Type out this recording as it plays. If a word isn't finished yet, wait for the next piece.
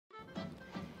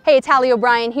Hey, it's Halley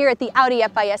O'Brien here at the Audi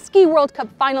FIS Ski World Cup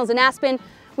Finals in Aspen.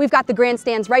 We've got the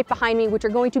grandstands right behind me, which are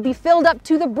going to be filled up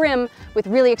to the brim with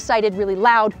really excited, really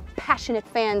loud, passionate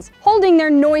fans holding their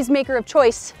noisemaker of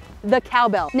choice, the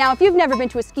cowbell. Now, if you've never been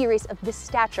to a ski race of this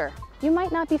stature, you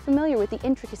might not be familiar with the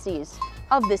intricacies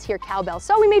of this here cowbell.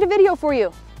 So we made a video for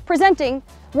you, presenting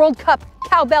World Cup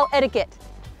Cowbell Etiquette.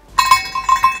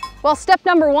 Well, step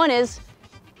number one is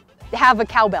have a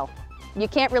cowbell. You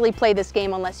can't really play this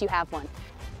game unless you have one.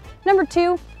 Number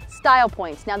two, style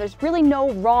points. Now, there's really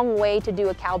no wrong way to do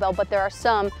a cowbell, but there are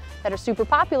some that are super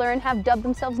popular and have dubbed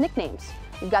themselves nicknames.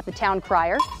 You've got the town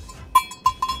crier.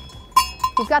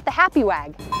 You've got the happy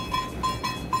wag.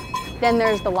 Then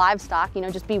there's the livestock,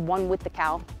 just be one with the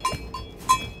cow.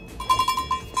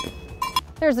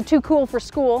 There's the too cool for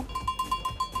school.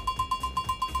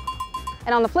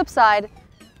 And on the flip side,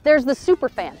 there's the super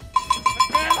fan.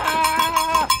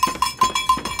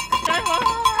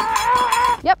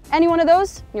 Yep, any one of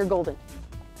those, you're golden.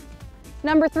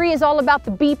 Number three is all about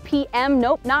the BPM.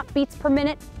 Nope, not beats per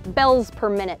minute, bells per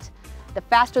minute. The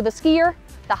faster the skier,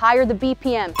 the higher the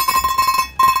BPM.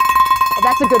 Oh,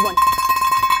 that's a good one.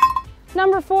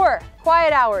 Number four,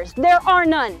 quiet hours. There are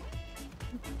none.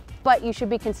 But you should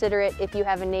be considerate if you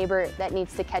have a neighbor that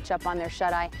needs to catch up on their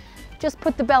shut-eye. Just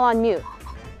put the bell on mute.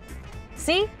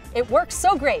 See, it works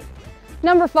so great.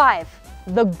 Number five,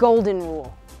 the golden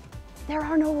rule. There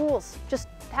are no rules, just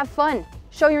have fun,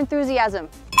 show your enthusiasm.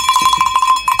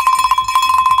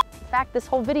 In fact, this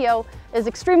whole video is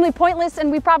extremely pointless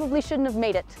and we probably shouldn't have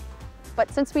made it.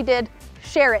 But since we did,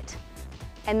 share it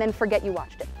and then forget you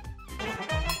watched it.